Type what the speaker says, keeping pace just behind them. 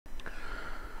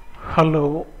Hello,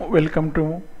 welcome to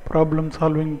problem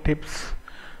solving tips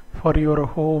for your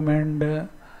home and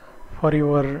for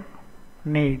your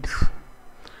needs.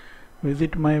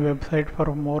 Visit my website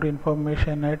for more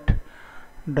information at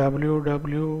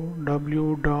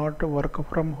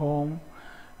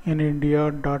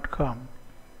www.workfromhomeinindia.com.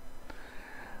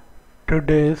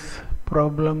 Today's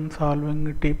problem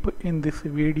solving tip in this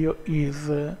video is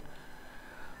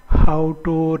how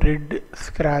to rid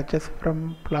scratches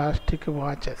from plastic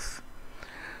watches.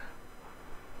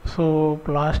 So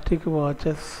plastic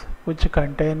watches which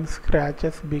contain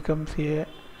scratches becomes a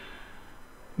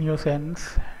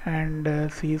nuisance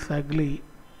and sees ugly.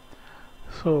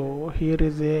 So here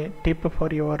is a tip for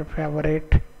your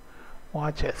favorite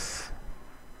watches.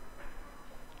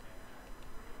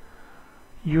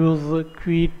 Use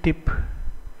Q-tip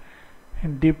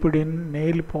dipped in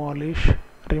nail polish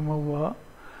remover.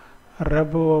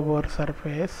 Rub over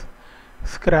surface,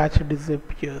 scratch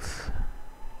disappears.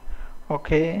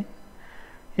 Okay,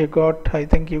 I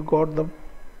think you got the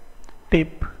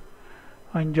tip.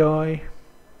 Enjoy.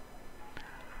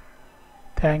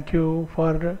 Thank you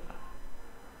for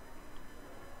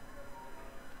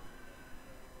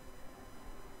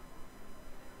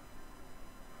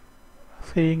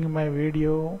seeing my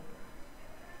video.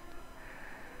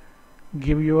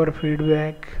 Give your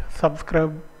feedback,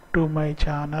 subscribe to my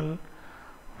channel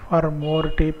for more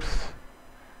tips.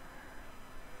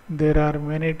 There are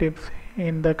many tips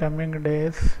in the coming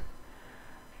days.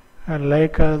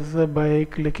 Like us by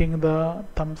clicking the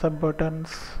thumbs up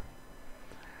buttons.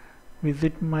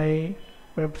 Visit my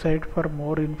website for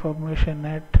more information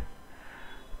at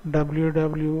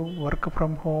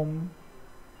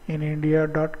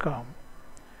www.workfromhomeinindia.com.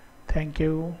 Thank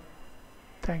you.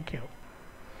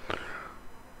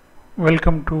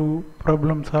 Welcome to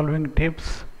problem solving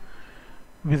tips.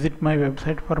 Visit my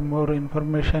website for more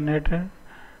information at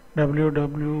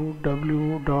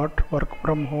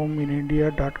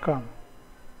www.workfromhomeinindia.com.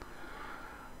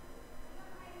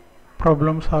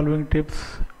 Problem solving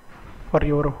tips for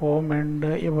your home and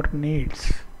your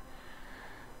needs.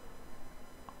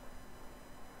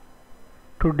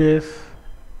 This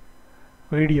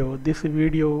video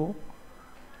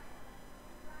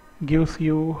gives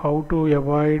you how to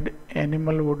avoid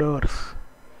animal odors,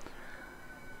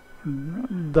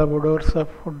 the odors of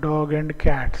dog and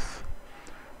cats.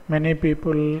 Many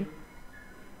people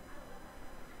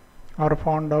are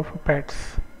fond of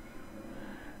pets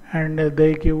and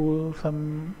they give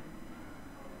some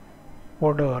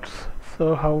odors.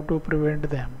 So how to prevent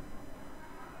them?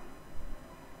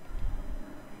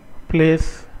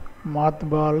 Place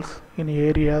mothballs in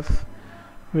areas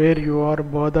where you are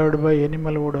bothered by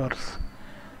animal odors.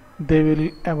 They will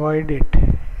avoid it.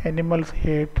 Animals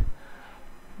hate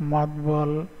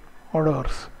mothball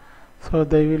odors, so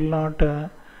they will not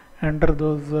enter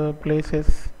those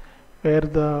places where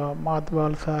the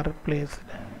mothballs are placed.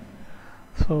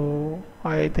 So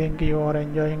I think you are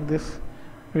enjoying this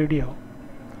video.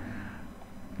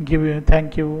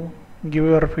 Thank you. Give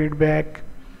your feedback.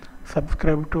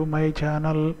 Subscribe to my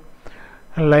channel.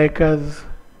 Like us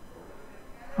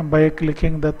by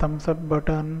clicking the thumbs up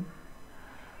button.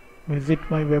 Visit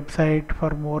my website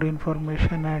for more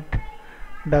information at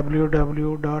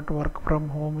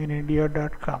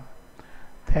www.workfromhomeinindia.com.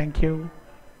 Thank you.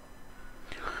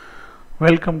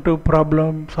 Welcome to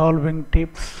problem solving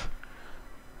tips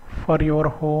for your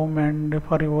home and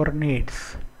for your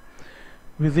needs.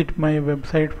 Visit my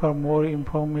website for more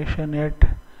information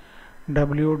at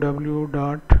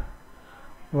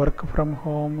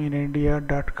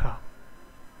www.workfromhomeinindia.com.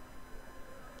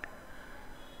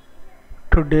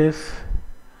 Today's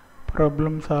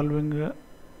problem solving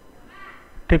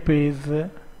tip is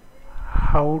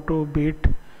how to beat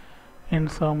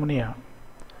insomnia.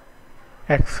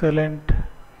 Excellent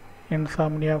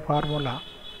insomnia formula.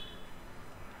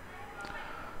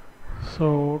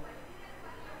 So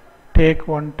take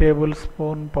 1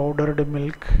 tablespoon powdered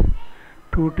milk,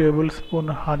 2 tablespoon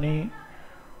honey,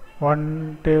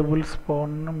 1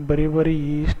 tablespoon brewery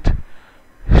yeast.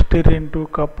 Stir into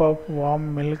cup of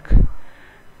warm milk.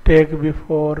 Take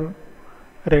before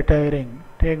retiring.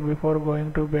 Take before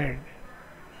going to bed.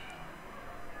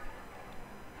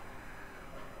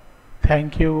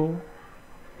 Thank you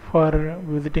for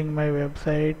visiting my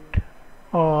website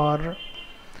or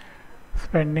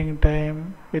spending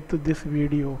time with this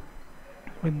video.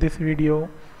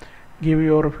 Give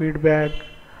your feedback.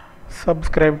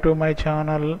 Subscribe to my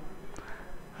channel.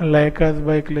 Like us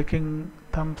by clicking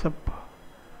thumbs up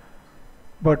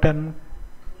button.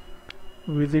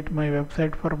 Visit my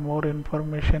website for more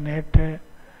information at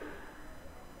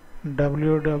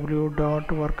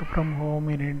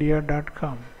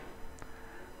www.workfromhomeinindia.com.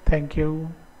 Thank you.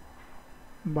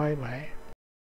 Bye bye.